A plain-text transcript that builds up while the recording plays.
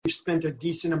spent a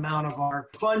decent amount of our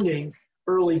funding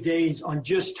early days on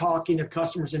just talking to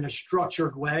customers in a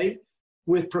structured way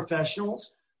with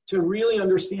professionals to really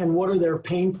understand what are their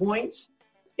pain points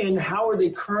and how are they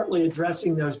currently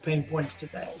addressing those pain points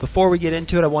today. Before we get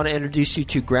into it, I want to introduce you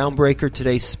to Groundbreaker,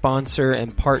 today's sponsor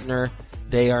and partner.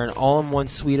 They are an all-in-one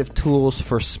suite of tools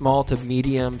for small to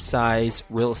medium-sized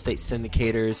real estate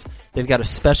syndicators. They've got a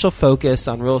special focus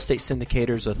on real estate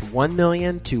syndicators with 1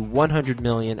 million to 100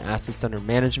 million assets under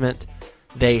management.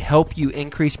 They help you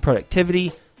increase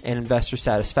productivity and investor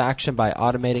satisfaction by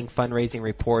automating fundraising,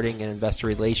 reporting, and investor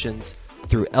relations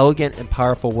through elegant and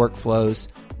powerful workflows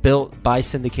built by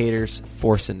syndicators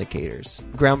for syndicators.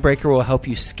 Groundbreaker will help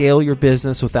you scale your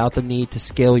business without the need to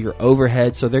scale your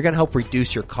overhead. So they're going to help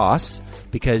reduce your costs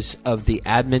because of the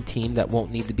admin team that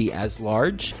won't need to be as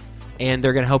large. And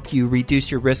they're going to help you reduce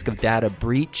your risk of data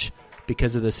breach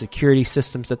because of the security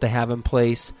systems that they have in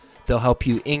place. They'll help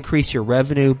you increase your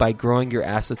revenue by growing your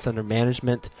assets under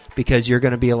management because you're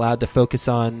going to be allowed to focus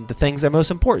on the things that are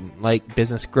most important, like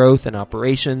business growth and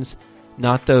operations,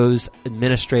 not those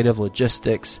administrative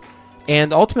logistics.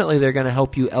 And ultimately, they're going to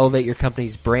help you elevate your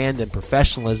company's brand and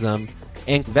professionalism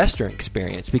and investor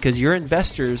experience because your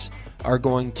investors are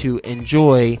going to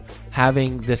enjoy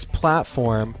having this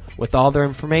platform with all their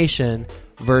information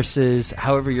versus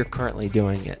however you're currently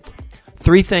doing it.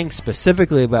 3 things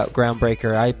specifically about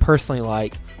Groundbreaker I personally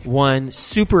like. 1,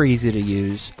 super easy to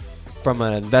use from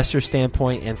an investor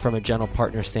standpoint and from a general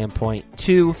partner standpoint.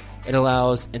 2, it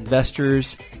allows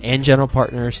investors and general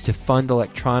partners to fund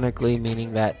electronically,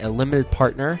 meaning that a limited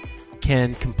partner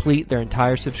can complete their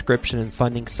entire subscription and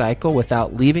funding cycle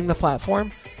without leaving the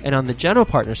platform. And on the general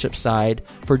partnership side,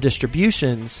 for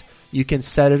distributions, you can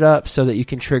set it up so that you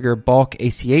can trigger bulk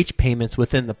ACH payments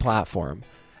within the platform.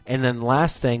 And then the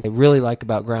last thing I really like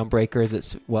about Groundbreaker is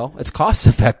it's cost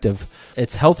effective.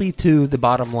 It's healthy to the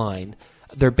bottom line.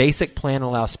 Their basic plan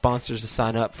allows sponsors to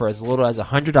sign up for as little as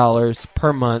 $100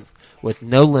 per month with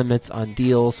no limits on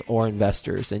deals or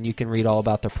investors. And you can read all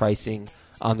about their pricing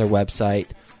on their website.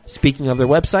 Speaking of their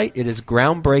website, it is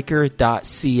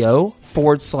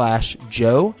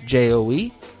groundbreaker.co/Joe,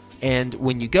 J-O-E. And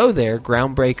when you go there,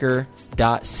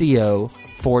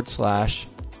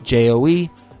 groundbreaker.co/Joe,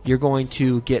 you're going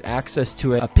to get access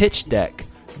to a pitch deck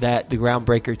that the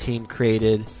Groundbreaker team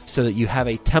created so that you have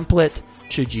a template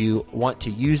should you want to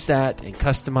use that and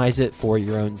customize it for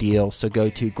your own deal. So go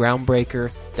to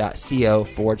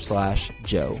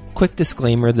groundbreaker.co/Joe. Quick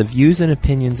disclaimer, the views and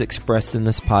opinions expressed in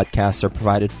this podcast are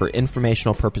provided for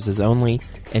informational purposes only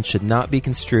and should not be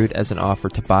construed as an offer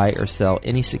to buy or sell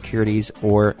any securities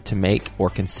or to make or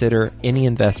consider any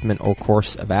investment or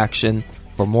course of action.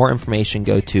 For more information,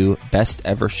 go to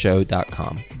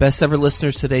bestevershow.com. Best Ever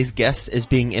listeners, today's guest is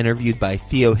being interviewed by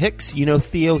Theo Hicks. You know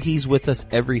Theo, he's with us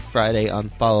every Friday on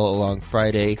Follow Along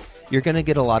Friday. You're going to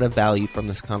get a lot of value from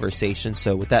this conversation.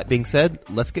 So with that being said,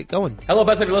 let's get going. Hello,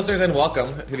 Best Ever listeners, and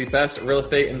welcome to the Best Real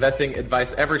Estate Investing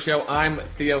Advice Ever Show. I'm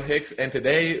Theo Hicks, and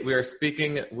today we are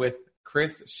speaking with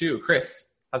Chris Hsu. Chris,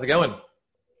 how's it going?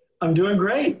 I'm doing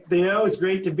great, Theo. It's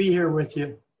great to be here with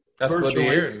you. That's good to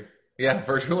hear. Yeah,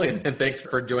 virtually, and thanks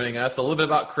for joining us. A little bit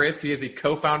about Chris. He is the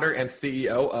co-founder and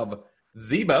CEO of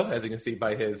Zebo, as you can see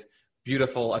by his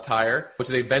beautiful attire, which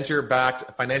is a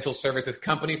venture-backed financial services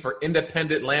company for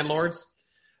independent landlords.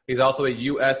 He's also a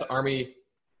U.S. Army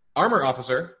armor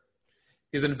officer.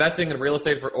 He's been investing in real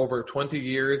estate for over 20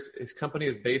 years. His company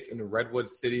is based in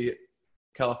Redwood City,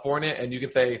 California, and you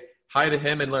can say hi to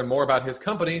him and learn more about his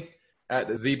company at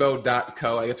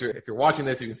Zebo.co. I guess if you're watching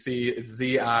this, you can see it's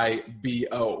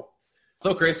Z-I-B-O.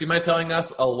 So, Chris, do you mind telling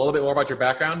us a little bit more about your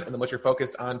background and then what you're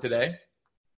focused on today?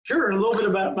 Sure. A little bit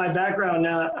about my background.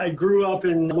 I grew up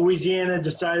in Louisiana,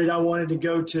 decided I wanted to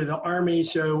go to the Army,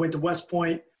 so I went to West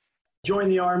Point,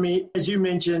 joined the Army. As you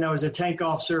mentioned, I was a tank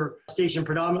officer stationed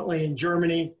predominantly in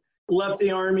Germany, left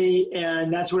the Army,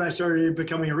 and that's when I started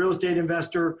becoming a real estate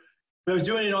investor. But I was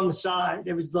doing it on the side.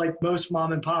 It was like most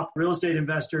mom and pop real estate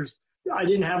investors. I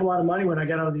didn't have a lot of money when I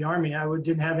got out of the Army. I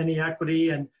didn't have any equity,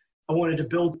 and I wanted to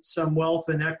build some wealth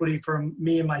and equity from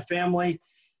me and my family.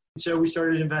 So we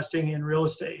started investing in real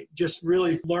estate, just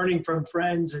really learning from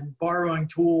friends and borrowing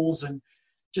tools and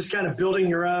just kind of building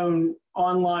your own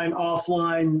online,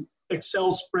 offline,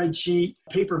 Excel spreadsheet,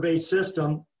 paper-based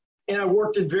system. And I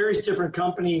worked at various different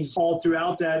companies all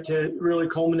throughout that to really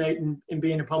culminate in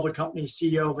being a public company,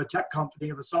 CEO of a tech company,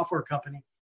 of a software company.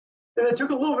 And I took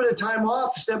a little bit of time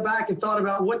off, stepped back and thought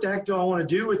about what the heck do I want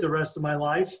to do with the rest of my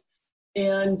life.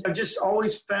 And I just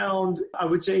always found, I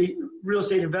would say, real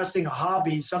estate investing a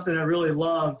hobby, something I really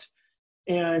loved.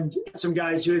 And some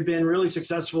guys who had been really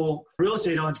successful real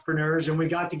estate entrepreneurs, and we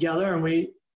got together and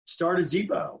we started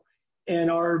Zebo.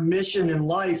 And our mission in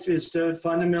life is to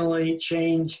fundamentally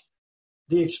change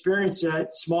the experience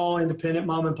that small independent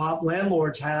mom and pop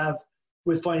landlords have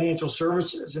with financial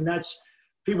services. And that's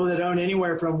people that own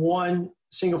anywhere from one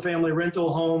single family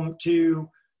rental home to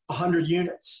 100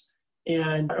 units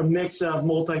and a mix of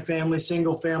multifamily,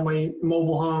 single family,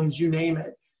 mobile homes, you name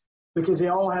it, because they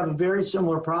all have a very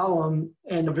similar problem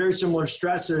and very similar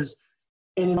stresses.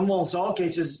 And in almost all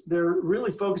cases, they're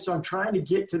really focused on trying to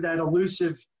get to that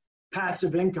elusive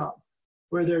passive income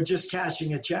where they're just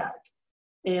cashing a check.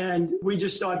 And we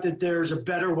just thought that there's a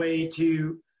better way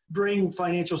to bring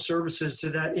financial services to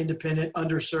that independent,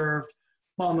 underserved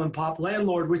mom and pop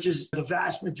landlord, which is the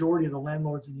vast majority of the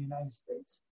landlords in the United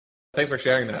States. Thanks for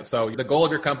sharing that. So the goal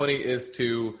of your company is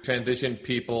to transition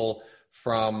people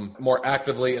from more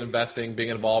actively investing, being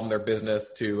involved in their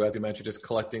business to, as you mentioned, just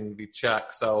collecting the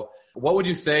check. So what would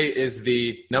you say is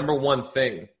the number one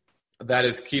thing that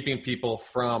is keeping people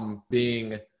from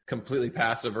being completely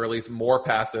passive, or at least more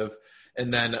passive?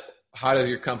 And then how does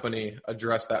your company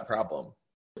address that problem?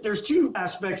 There's two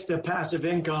aspects to passive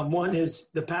income. One is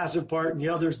the passive part and the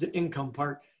other is the income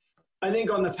part. I think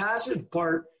on the passive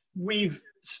part, we've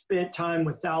spent time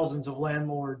with thousands of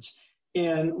landlords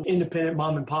and independent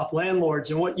mom and pop landlords.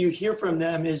 And what you hear from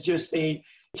them is just a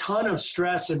ton of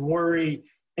stress and worry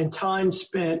and time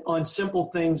spent on simple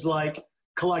things like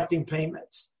collecting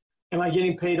payments. Am I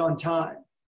getting paid on time?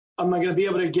 Am I going to be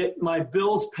able to get my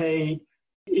bills paid?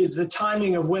 Is the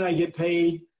timing of when I get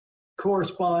paid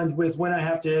correspond with when I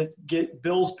have to get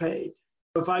bills paid?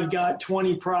 If I've got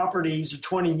 20 properties or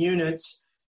 20 units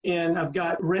and I've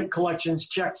got rent collections,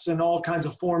 checks, and all kinds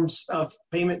of forms of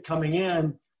payment coming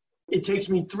in, it takes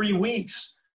me 3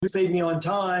 weeks to pay me on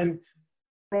time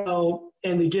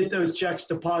and to get those checks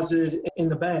deposited in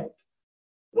the bank.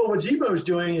 Well, what Zebo is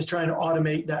doing is trying to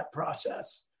automate that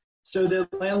process. So the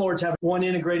landlords have one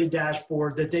integrated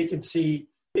dashboard that they can see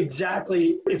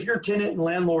exactly if your tenant and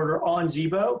landlord are on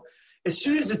Zebo. As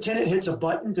soon as the tenant hits a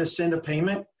button to send a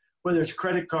payment, whether it's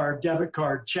credit card, debit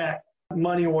card, check,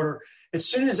 money order, as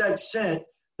soon as that's sent,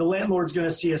 the landlord's going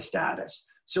to see a status.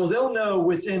 So they'll know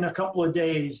within a couple of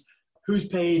days who's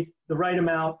paid the right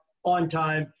amount on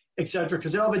time, et cetera,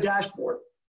 because they'll have a dashboard.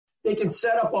 They can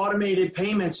set up automated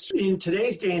payments. In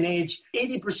today's day and age,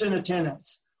 80% of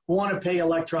tenants want to pay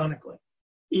electronically,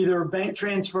 either bank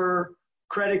transfer,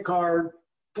 credit card.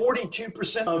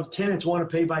 42% of tenants want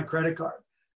to pay by credit card,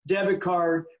 debit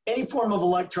card, any form of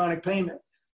electronic payment.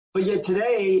 But yet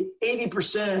today,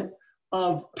 80%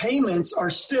 of payments are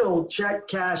still check,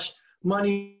 cash,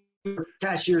 money,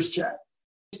 cashier's check.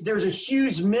 There's a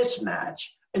huge mismatch.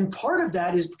 And part of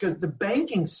that is because the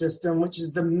banking system, which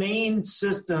is the main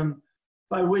system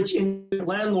by which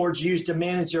landlords use to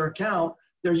manage their account,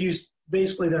 they're used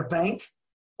basically their bank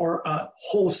or a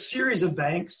whole series of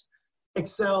banks,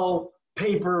 Excel,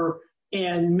 paper,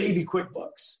 and maybe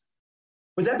QuickBooks.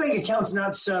 But that bank account's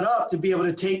not set up to be able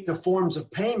to take the forms of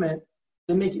payment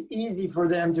that make it easy for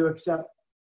them to accept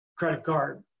credit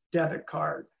card, debit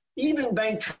card. Even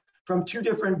bank from two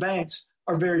different banks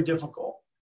are very difficult.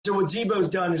 So what Zebo's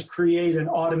done is create an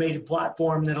automated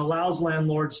platform that allows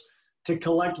landlords to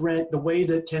collect rent the way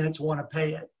that tenants want to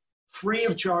pay it, free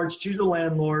of charge to the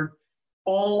landlord,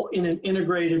 all in an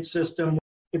integrated system.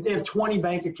 If they have 20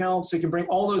 bank accounts, they can bring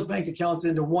all those bank accounts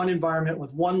into one environment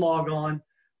with one log-on.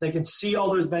 They can see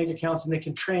all those bank accounts and they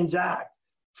can transact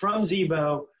from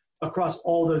Zebo across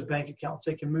all those bank accounts.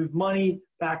 They can move money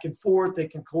back and forth. They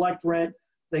can collect rent.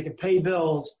 They can pay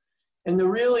bills. And the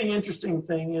really interesting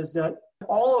thing is that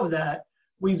all of that,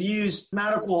 we've used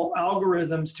mathematical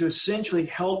algorithms to essentially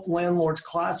help landlords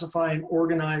classify and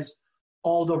organize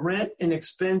all the rent and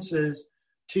expenses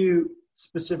to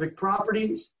specific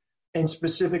properties and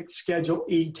specific Schedule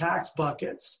E tax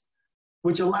buckets,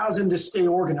 which allows them to stay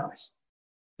organized.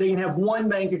 They can have one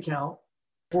bank account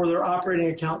for their operating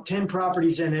account, 10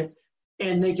 properties in it,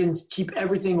 and they can keep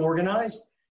everything organized.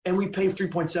 And we pay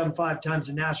 3.75 times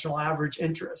the national average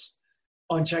interest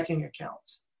on checking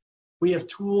accounts. We have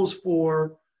tools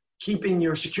for keeping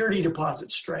your security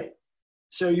deposits straight.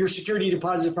 So your security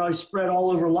deposits are probably spread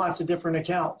all over lots of different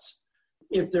accounts.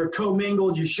 If they're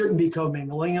commingled, you shouldn't be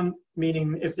commingling them,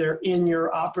 meaning if they're in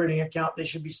your operating account, they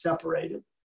should be separated.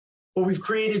 But we've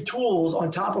created tools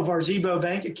on top of our Zebo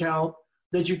bank account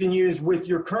that you can use with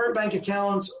your current bank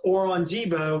accounts or on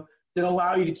Zebo that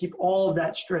allow you to keep all of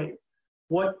that straight.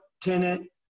 What tenant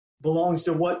belongs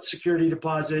to what security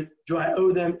deposit? Do I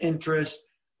owe them interest?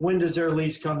 When does their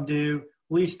lease come due?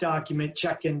 Lease document,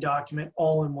 check-in document,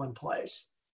 all in one place.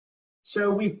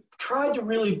 So we tried to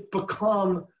really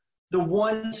become the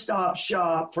one-stop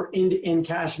shop for end-to-end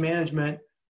cash management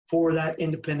for that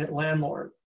independent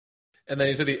landlord. And then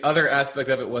you said the other aspect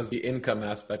of it was the income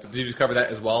aspect. Did you just cover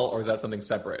that as well, or is that something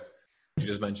separate you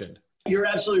just mentioned? You're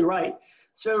absolutely right.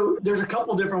 So there's a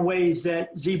couple different ways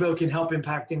that ZEBO can help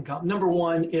impact income. Number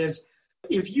one is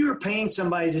if you're paying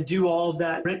somebody to do all of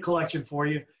that rent collection for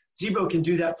you, ZEBO can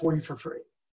do that for you for free.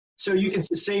 So you can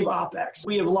save OpEx.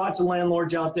 We have lots of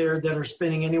landlords out there that are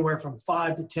spending anywhere from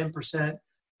 5 to 10%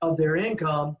 of their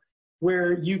income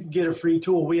where you can get a free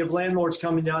tool. We have landlords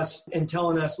coming to us and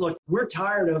telling us, look, we're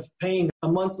tired of paying a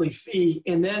monthly fee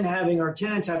and then having our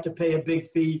tenants have to pay a big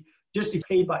fee just to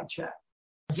pay by check.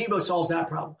 ZEBO solves that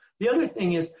problem. The other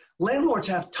thing is landlords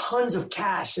have tons of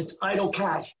cash. It's idle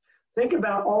cash. Think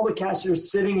about all the cash that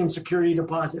is sitting in security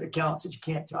deposit accounts that you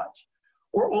can't touch,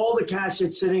 or all the cash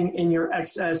that's sitting in your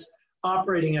excess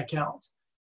operating accounts.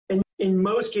 And in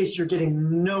most cases, you're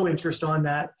getting no interest on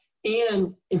that.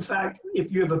 And in fact,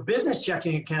 if you have a business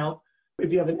checking account,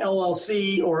 if you have an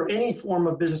LLC or any form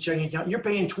of business checking account, you're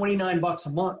paying $29 a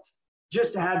month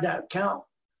just to have that account.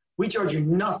 We charge you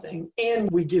nothing,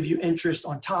 and we give you interest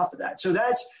on top of that. So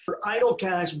that's for idle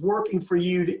cash working for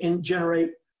you to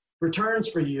generate returns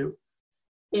for you.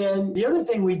 And the other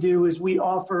thing we do is we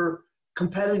offer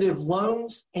competitive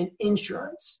loans and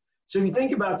insurance. So if you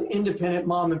think about the independent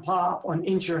mom and pop on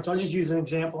insurance, I'll just use an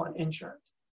example on insurance.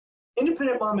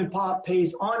 Independent mom and pop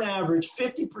pays on average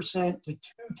 50% to 2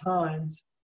 times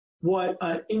what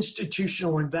an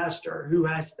institutional investor who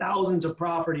has thousands of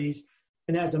properties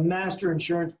and has a master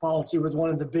insurance policy with one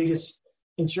of the biggest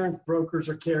insurance brokers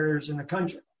or carriers in the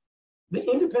country. The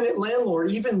independent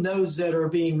landlord, even those that are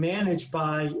being managed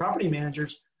by property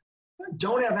managers,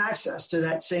 don't have access to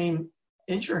that same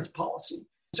insurance policy.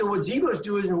 So what ZEBO is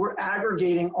doing is we're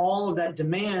aggregating all of that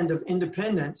demand of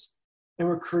independence, and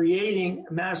we're creating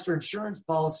master insurance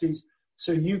policies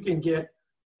so you can get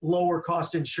lower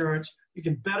cost insurance. You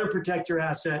can better protect your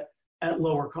asset at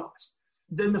lower cost.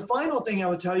 Then the final thing I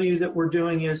would tell you that we're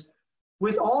doing is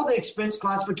with all the expense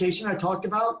classification I talked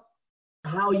about,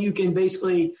 how you can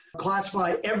basically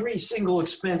classify every single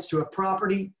expense to a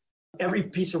property, every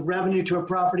piece of revenue to a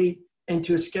property, and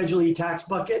to a Schedule E tax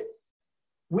bucket.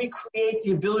 We create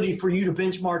the ability for you to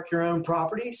benchmark your own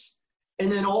properties and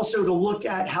then also to look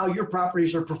at how your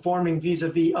properties are performing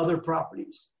vis-a-vis other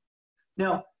properties.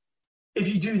 Now, if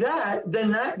you do that,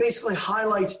 then that basically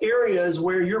highlights areas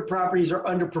where your properties are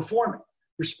underperforming.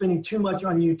 You're spending too much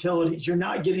on utilities. You're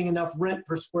not getting enough rent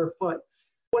per square foot,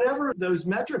 whatever those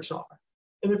metrics are.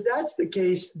 And if that's the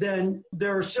case, then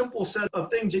there are a simple set of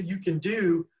things that you can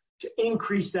do to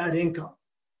increase that income.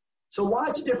 So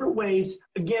lots of different ways.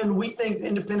 Again, we think the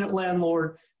independent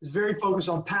landlord is very focused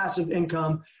on passive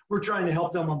income. We're trying to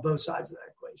help them on both sides of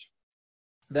that equation.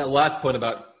 That last point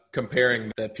about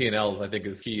comparing the P&Ls, I think,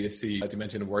 is key to see, as you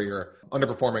mentioned, where you're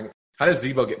underperforming. How does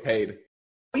ZEBO get paid?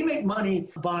 We make money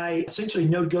by essentially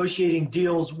negotiating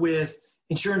deals with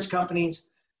insurance companies,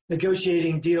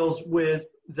 negotiating deals with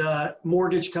the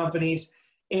mortgage companies,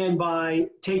 and by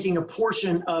taking a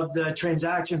portion of the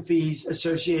transaction fees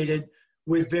associated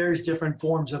with various different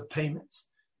forms of payments,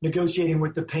 negotiating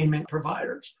with the payment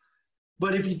providers.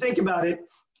 But if you think about it,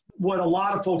 what a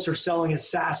lot of folks are selling is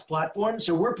SaaS platforms.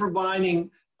 So we're providing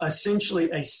essentially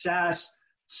a SaaS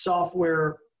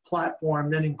software platform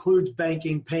that includes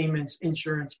banking, payments,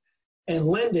 insurance, and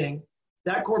lending.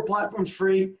 That core platform's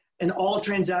free, and all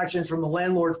transactions from a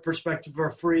landlord's perspective are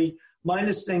free,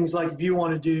 minus things like if you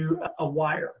want to do a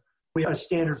wire. We have a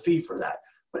standard fee for that.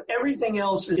 But everything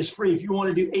else is free. If you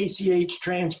want to do ACH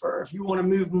transfer, if you want to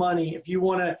move money, if you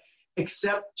want to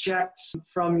accept checks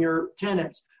from your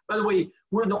tenants. By the way,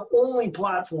 we're the only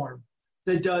platform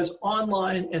that does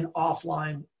online and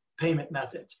offline payment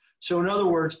methods. So in other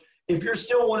words, if you're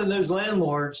still one of those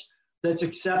landlords that's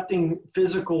accepting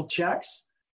physical checks,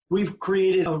 we've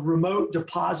created a remote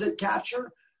deposit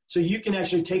capture. So you can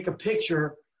actually take a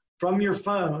picture from your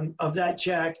phone of that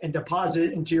check and deposit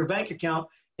it into your bank account,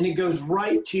 and it goes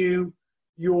right to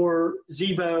your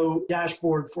ZEBO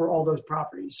dashboard for all those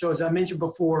properties. So as I mentioned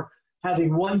before,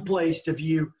 having one place to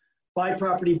view by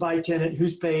property, by tenant,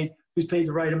 who's paid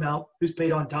the right amount, who's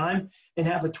paid on time, and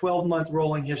have a 12-month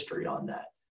rolling history on that.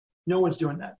 No one's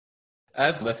doing that.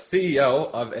 As the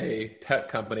CEO of a tech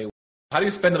company, how do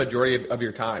you spend the majority of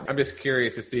your time? I'm just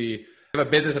curious to see, you have a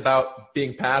business about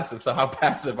being passive, so how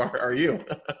passive are you?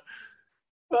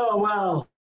 Oh, wow.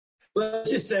 Let's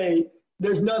just say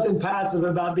there's nothing passive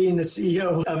about being the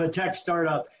CEO of a tech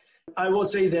startup. I will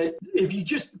say that if you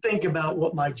just think about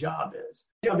what my job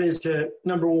is to,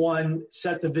 number one,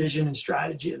 set the vision and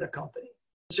strategy of the company.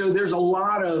 So there's a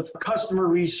lot of customer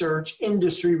research,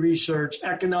 industry research,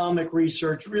 economic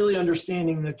research, really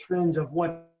understanding the trends of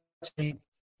what's happening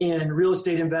in real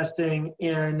estate investing,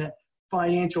 in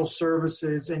financial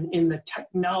services, and in the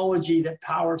technology that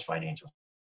powers financial.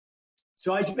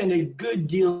 So I spend a good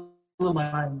deal of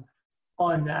my time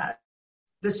on that.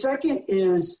 The second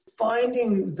is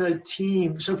finding the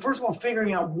team. So first of all,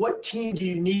 figuring out what team do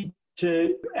you need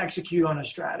to execute on a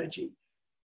strategy,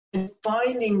 and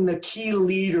finding the key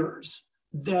leaders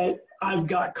that I've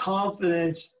got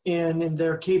confidence in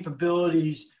their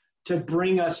capabilities to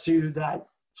bring us to that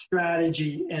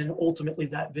strategy and ultimately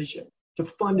that vision to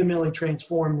fundamentally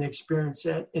transform the experience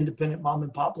that independent mom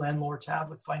and pop landlords have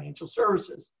with financial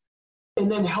services. And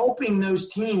then helping those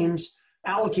teams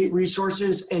allocate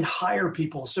resources and hire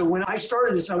people. So when I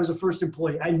started this, I was the first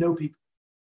employee. I know people.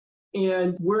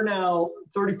 And we're now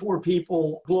 34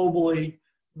 people globally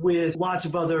with lots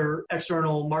of other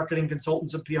external marketing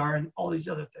consultants and PR and all these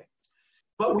other things.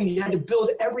 But we had to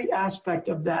build every aspect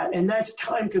of that. And that's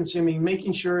time consuming,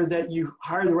 making sure that you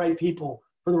hire the right people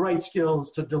for the right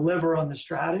skills to deliver on the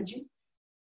strategy.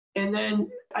 And then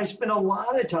I spent a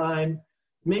lot of time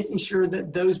making sure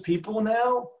that those people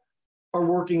now are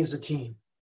working as a team.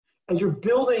 As you're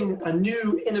building a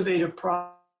new innovative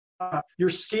product,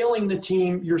 you're scaling the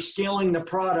team, you're scaling the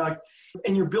product,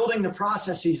 and you're building the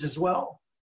processes as well.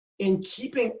 And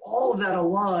keeping all of that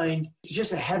aligned is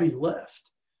just a heavy lift.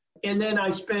 And then I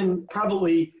spend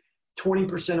probably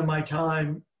 20% of my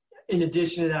time, in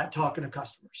addition to that, talking to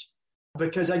customers.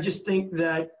 Because I just think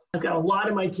that I've got a lot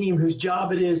of my team whose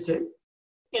job it is to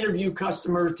interview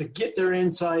customers, to get their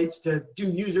insights, to do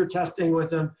user testing with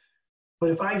them.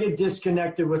 But if I get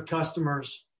disconnected with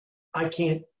customers, I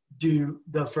can't do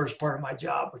the first part of my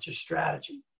job, which is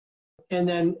strategy. And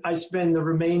then I spend the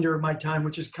remainder of my time,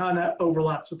 which is kind of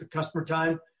overlaps with the customer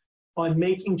time, on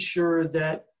making sure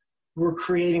that we're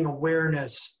creating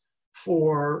awareness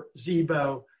for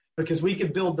Zebo, because we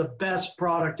could build the best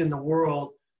product in the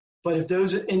world, but if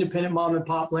those independent mom and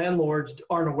pop landlords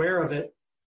aren't aware of it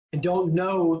and don't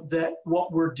know that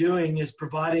what we're doing is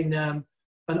providing them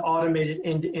an automated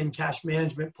end-to-end cash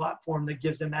management platform that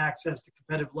gives them access to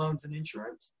competitive loans and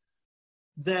insurance,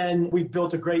 then we've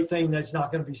built a great thing that's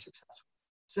not going to be successful.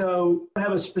 So I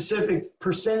have a specific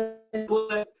percentage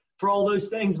for all those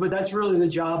things, but that's really the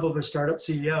job of a startup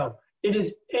CEO. It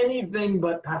is anything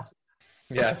but passive.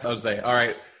 Yeah, I was saying. All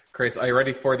right, Chris, are you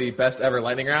ready for the best ever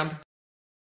lightning round?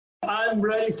 I'm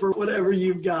ready for whatever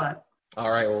you've got. All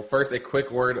right, well, first, a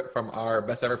quick word from our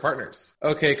best ever partners.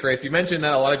 Okay, Chris, you mentioned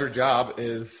that a lot of your job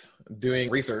is doing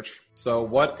research. So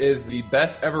what is the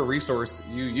best ever resource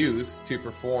you use to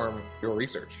perform your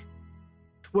research?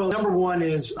 Well, number one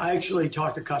is I actually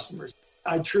talk to customers.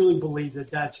 I truly believe that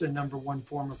that's the number one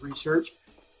form of research.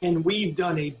 And we've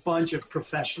done a bunch of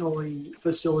professionally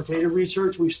facilitated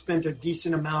research. We've spent a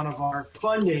decent amount of our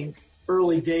funding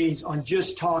early days on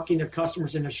just talking to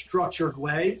customers in a structured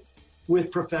way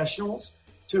with professionals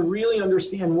to really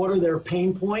understand what are their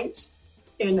pain points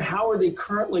and how are they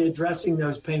currently addressing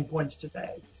those pain points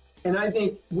today. And I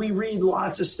think we read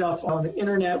lots of stuff on the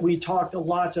internet. We talk to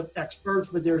lots of experts,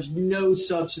 but there's no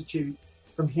substitute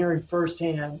from hearing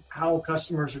firsthand how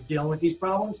customers are dealing with these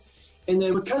problems. And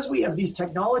then because we have these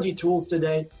technology tools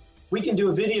today, we can do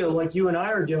a video like you and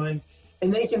I are doing,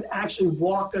 and they can actually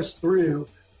walk us through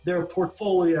their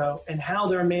portfolio and how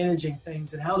they're managing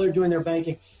things and how they're doing their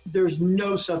banking. There's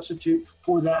no substitute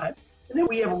for that. And then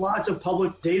we have lots of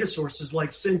public data sources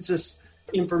like census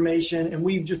information, and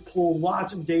we just pull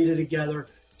lots of data together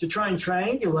to try and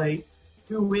triangulate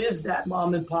who is that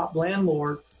mom and pop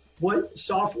landlord, what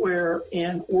software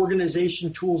and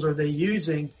organization tools are they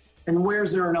using, and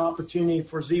where's there an opportunity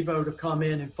for Zebo to come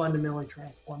in and fundamentally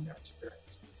transform their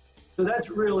experience. So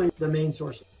that's really the main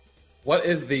source. What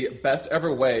is the best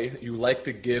ever way you like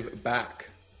to give back?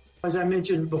 As I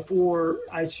mentioned before,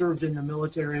 I served in the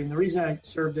military, and the reason I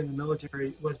served in the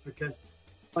military was because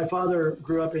my father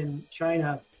grew up in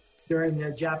China during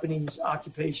the Japanese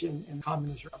occupation and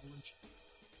Communist Revolution.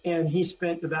 And he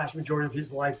spent the vast majority of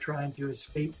his life trying to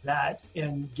escape that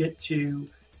and get to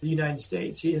the United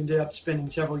States. He ended up spending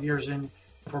several years in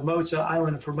Formosa,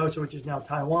 island of Formosa, which is now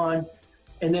Taiwan.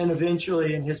 And then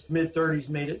eventually in his mid-30s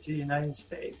made it to the United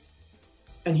States.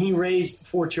 And he raised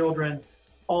 4 children,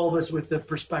 all of us with the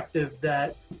perspective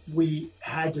that we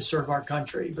had to serve our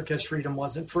country because freedom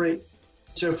wasn't free.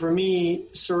 So for me,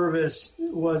 service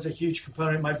was a huge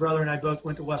component. My brother and I both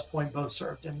went to West Point, both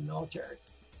served in the military.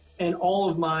 And all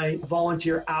of my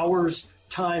volunteer hours,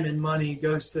 time, and money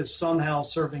goes to somehow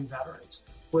serving veterans,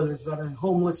 whether it's veteran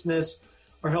homelessness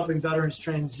or helping veterans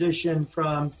transition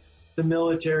from the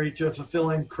military to a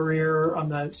fulfilling career. I'm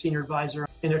the senior advisor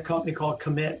in a company called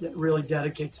Commit that really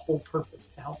dedicates whole purpose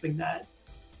to helping that.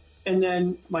 And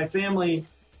then my family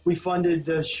we funded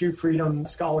the Shoe Freedom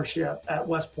Scholarship at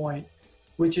West Point,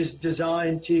 which is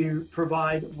designed to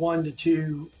provide 1 to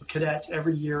 2 cadets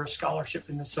every year a scholarship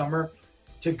in the summer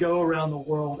to go around the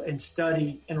world and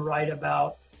study and write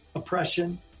about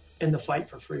oppression and the fight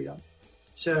for freedom.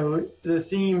 So the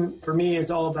theme for me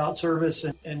is all about service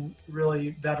and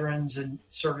really veterans and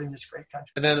serving this great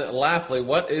country. And then lastly,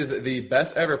 what is the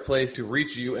best ever place to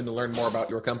reach you and to learn more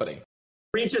about your company?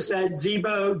 Reach us at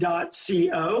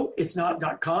zibo.co. It's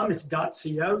not .com, it's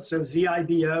 .co, so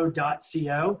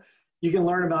zibo.co. You can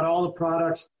learn about all the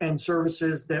products and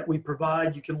services that we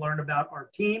provide. You can learn about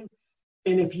our team.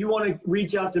 And if you want to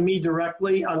reach out to me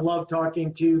directly, I love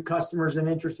talking to customers and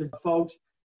interested folks.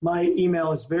 My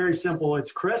email is very simple.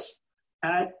 It's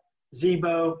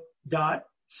chris@zibo.co.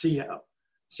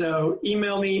 So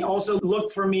email me. Also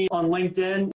look for me on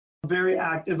LinkedIn. I'm very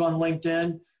active on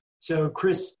LinkedIn. So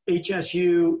Chris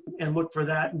HSU, and look for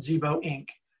that in Zibo Inc.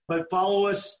 But follow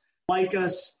us, like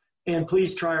us, and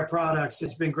please try our products.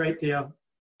 It's been great to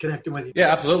connecting with you.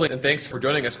 Yeah, absolutely. And thanks for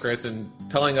joining us, Chris, and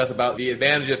telling us about the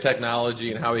advantage of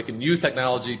technology and how we can use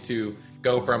technology to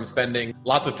go from spending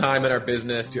lots of time in our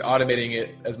business to automating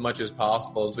it as much as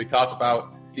possible. And so we talked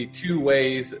about the 2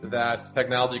 ways that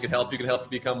technology can help you. Can help you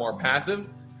become more passive,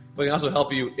 but it can also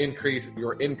help you increase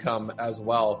your income as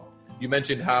well. You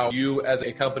mentioned how you as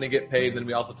a company get paid. Then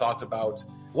we also talked about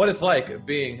what it's like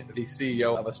being the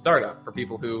CEO of a startup for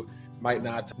people who might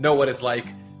not know what it's like.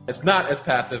 It's not as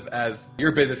passive as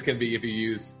your business can be if you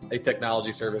use a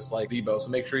technology service like Zibo. So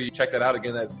make sure you check that out.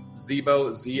 Again, that's Zibo,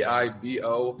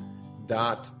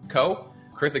 zibo.co.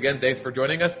 Chris, again, thanks for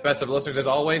joining us. Best of listeners, as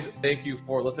always, thank you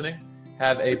for listening.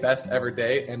 Have a best ever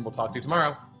day, and we'll talk to you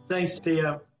tomorrow. Thanks,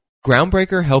 Theo.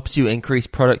 Groundbreaker helps you increase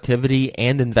productivity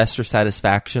and investor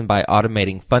satisfaction by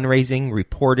automating fundraising,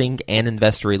 reporting, and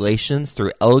investor relations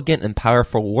through elegant and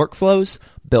powerful workflows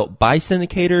built by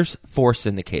syndicators for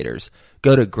syndicators.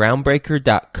 Go to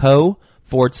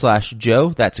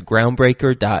groundbreaker.co/Joe. That's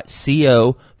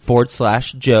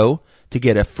groundbreaker.co/Joe to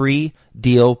get a free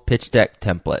deal pitch deck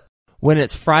template. When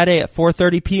it's Friday at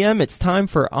 4:30 p.m., it's time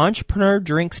for Entrepreneur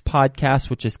Drinks Podcast,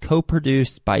 which is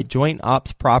co-produced by Joint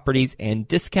Ops Properties and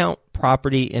Discount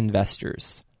Property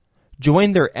Investors.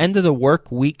 Join their end of the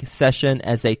work week session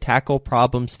as they tackle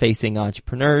problems facing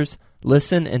entrepreneurs.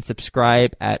 Listen and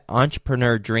subscribe at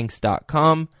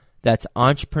entrepreneurdrinks.com. That's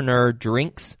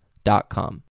entrepreneurdrinks.com.